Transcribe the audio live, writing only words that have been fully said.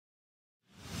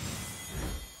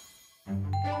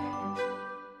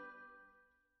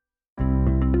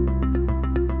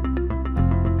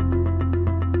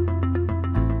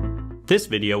This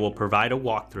video will provide a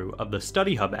walkthrough of the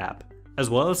StudyHub app, as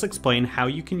well as explain how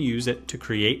you can use it to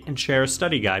create and share a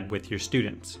study guide with your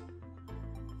students.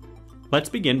 Let's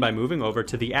begin by moving over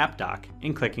to the app dock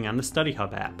and clicking on the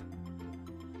StudyHub app.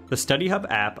 The StudyHub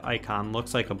app icon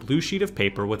looks like a blue sheet of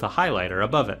paper with a highlighter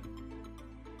above it.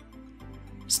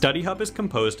 StudyHub is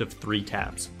composed of 3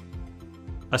 tabs: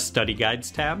 a Study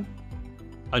Guides tab,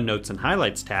 a Notes and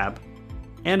Highlights tab,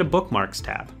 and a Bookmarks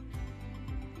tab.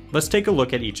 Let's take a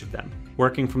look at each of them,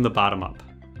 working from the bottom up.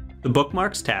 The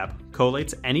Bookmarks tab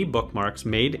collates any bookmarks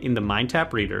made in the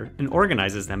MindTap reader and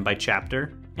organizes them by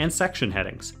chapter and section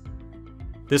headings.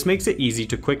 This makes it easy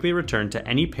to quickly return to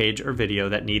any page or video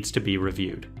that needs to be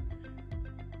reviewed.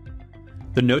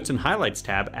 The Notes and Highlights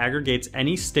tab aggregates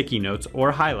any sticky notes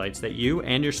or highlights that you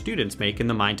and your students make in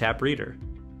the MindTap reader.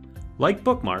 Like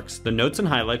bookmarks, the notes and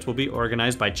highlights will be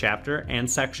organized by chapter and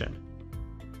section.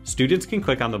 Students can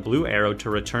click on the blue arrow to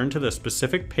return to the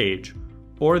specific page,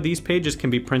 or these pages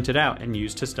can be printed out and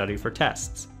used to study for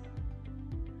tests.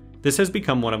 This has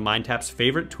become one of MindTap's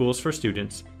favorite tools for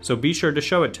students, so be sure to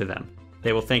show it to them.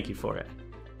 They will thank you for it.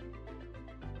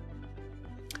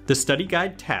 The Study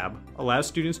Guide tab allows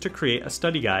students to create a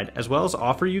study guide as well as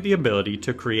offer you the ability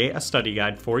to create a study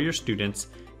guide for your students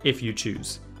if you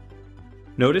choose.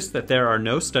 Notice that there are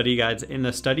no study guides in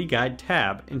the Study Guide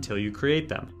tab until you create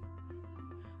them.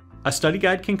 A study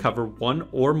guide can cover 1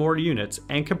 or more units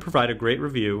and can provide a great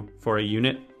review for a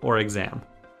unit or exam.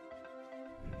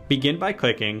 Begin by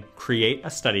clicking Create a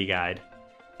Study Guide,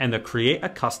 and the Create a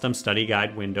Custom Study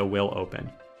Guide window will open.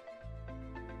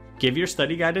 Give your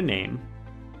study guide a name,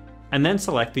 and then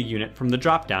select the unit from the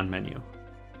drop-down menu.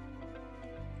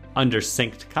 Under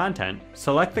Synced Content,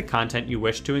 select the content you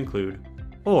wish to include,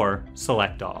 or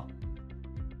select all.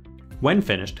 When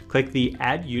finished, click the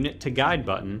Add Unit to Guide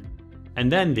button, and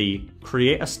then the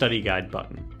Create a Study Guide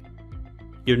button.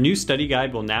 Your new study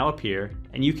guide will now appear,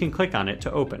 and you can click on it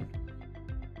to open.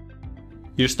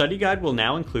 Your study guide will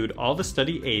now include all the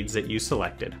study aids that you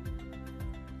selected.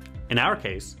 In our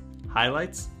case,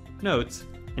 highlights, notes,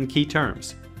 and key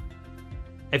terms.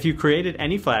 If you created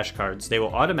any flashcards, they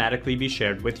will automatically be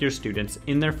shared with your students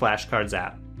in their flashcards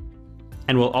app,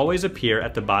 and will always appear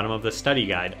at the bottom of the study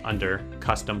guide under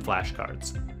Custom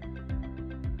Flashcards.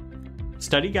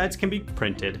 Study guides can be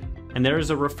printed, and there is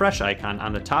a refresh icon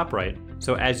on the top right,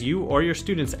 so as you or your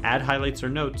students add highlights or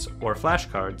notes or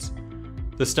flashcards,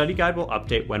 the study guide will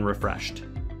update when refreshed.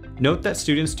 Note that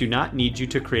students do not need you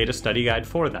to create a study guide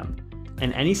for them,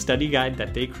 and any study guide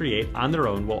that they create on their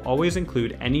own will always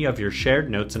include any of your shared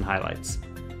notes and highlights.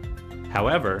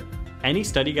 However, any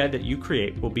study guide that you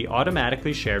create will be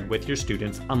automatically shared with your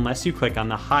students unless you click on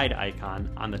the Hide icon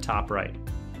on the top right.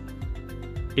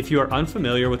 If you are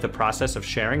unfamiliar with the process of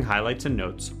sharing highlights and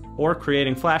notes, or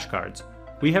creating flashcards,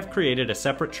 we have created a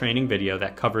separate training video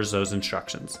that covers those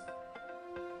instructions.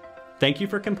 Thank you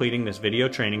for completing this video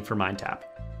training for MindTap.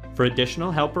 For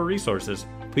additional help or resources,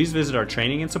 please visit our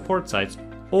training and support sites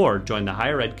or join the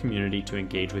higher ed community to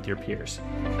engage with your peers.